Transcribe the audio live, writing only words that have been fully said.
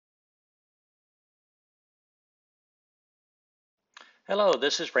Hello,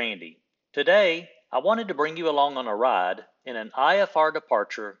 this is Randy. Today, I wanted to bring you along on a ride in an IFR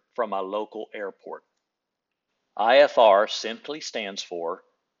departure from a local airport. IFR simply stands for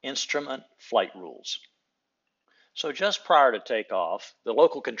Instrument Flight Rules. So just prior to takeoff, the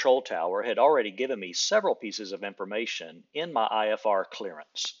local control tower had already given me several pieces of information in my IFR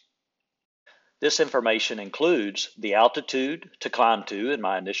clearance. This information includes the altitude to climb to in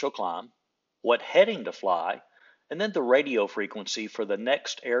my initial climb, what heading to fly, and then the radio frequency for the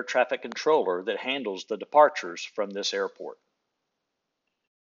next air traffic controller that handles the departures from this airport.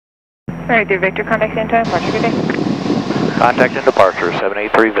 Alright, dear Victor, contact in time, departure, good day. Contact and departure,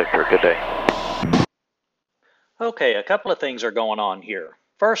 783 Victor, good day. Okay, a couple of things are going on here.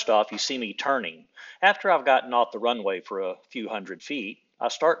 First off, you see me turning. After I've gotten off the runway for a few hundred feet, I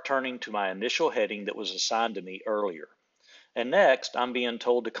start turning to my initial heading that was assigned to me earlier. And next, I'm being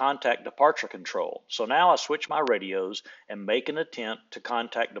told to contact departure control. So now I switch my radios and make an attempt to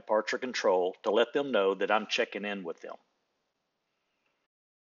contact departure control to let them know that I'm checking in with them.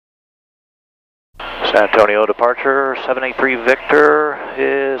 San Antonio departure, 783 Victor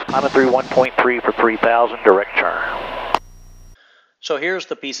is climbing through 1.3 for 3,000, direct turn. So here's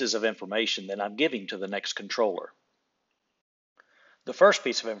the pieces of information that I'm giving to the next controller. The first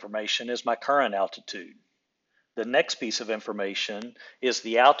piece of information is my current altitude. The next piece of information is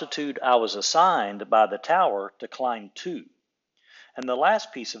the altitude I was assigned by the tower to climb to. And the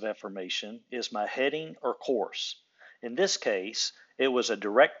last piece of information is my heading or course. In this case, it was a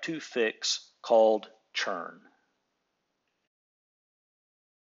direct to fix called churn.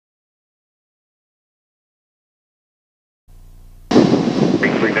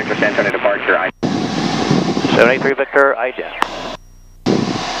 Victor, San Antonio departure, 783 Victor, ident.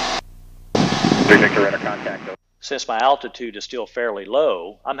 Victor, radar contact. Since my altitude is still fairly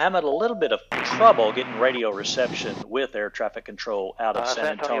low, I'm having a little bit of trouble getting radio reception with air traffic control out of San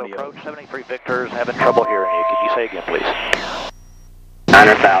Antonio. Approach, 783 Victor is having trouble hearing you. Can you say again, please?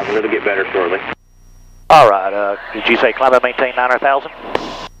 900,000, it'll get better shortly. All right, did you say climb and maintain 900,000?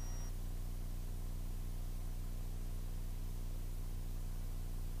 Is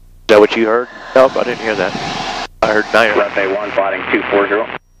that what you heard? Nope, I didn't hear that. I heard 900. Left A1, plotting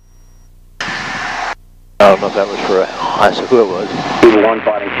 240. I don't know if that was for I said who it was. Level 1,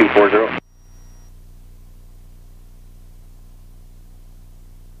 plotting 240. Level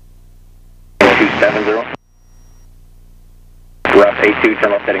 270. Rough A2,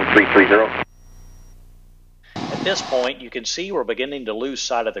 turn left heading 330. At this point, you can see we're beginning to lose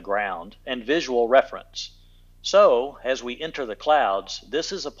sight of the ground and visual reference. So, as we enter the clouds,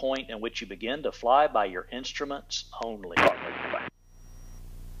 this is a point in which you begin to fly by your instruments only.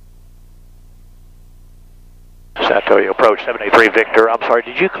 San Antonio approach, 783 Victor. I'm sorry,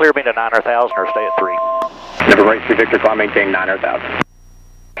 did you clear me to 900,000 or stay at 3? Never right 3 Victor, climb maintain 900,000.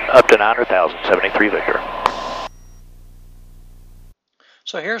 Up to 900,000, 783 Victor.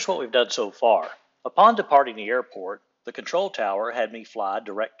 So here's what we've done so far. Upon departing the airport, the control tower had me fly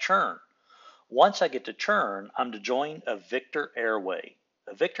direct churn. Once I get to churn, I'm to join a Victor airway.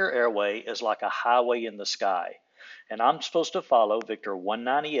 A Victor airway is like a highway in the sky, and I'm supposed to follow Victor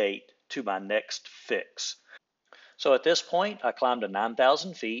 198 to my next fix. So at this point, I climb to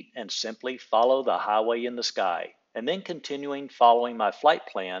 9,000 feet and simply follow the highway in the sky, and then continuing following my flight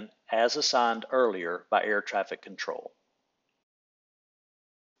plan as assigned earlier by air traffic control.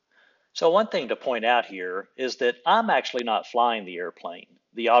 So one thing to point out here is that I'm actually not flying the airplane.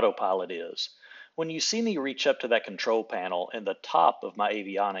 The autopilot is. When you see me reach up to that control panel in the top of my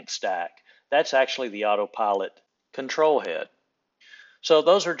avionics stack, that's actually the autopilot control head. So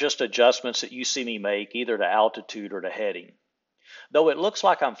those are just adjustments that you see me make either to altitude or to heading. Though it looks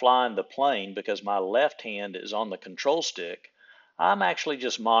like I'm flying the plane because my left hand is on the control stick, I'm actually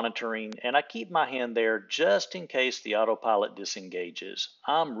just monitoring, and I keep my hand there just in case the autopilot disengages.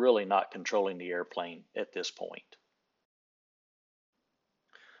 I'm really not controlling the airplane at this point.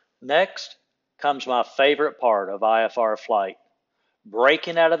 Next comes my favorite part of IFR flight,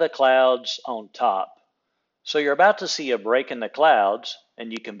 breaking out of the clouds on top. So you're about to see a break in the clouds,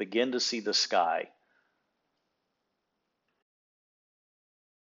 and you can begin to see the sky.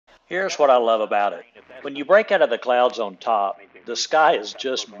 Here's what I love about it. When you break out of the clouds on top, the sky is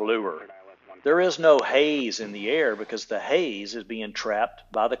just bluer. There is no haze in the air because the haze is being trapped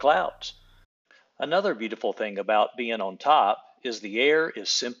by the clouds. Another beautiful thing about being on top is the air is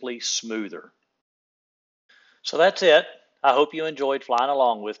simply smoother. So that's it. I hope you enjoyed flying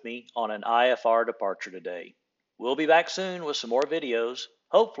along with me on an IFR departure today. We'll be back soon with some more videos,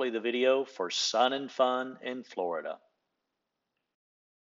 hopefully the video for sun and fun in Florida.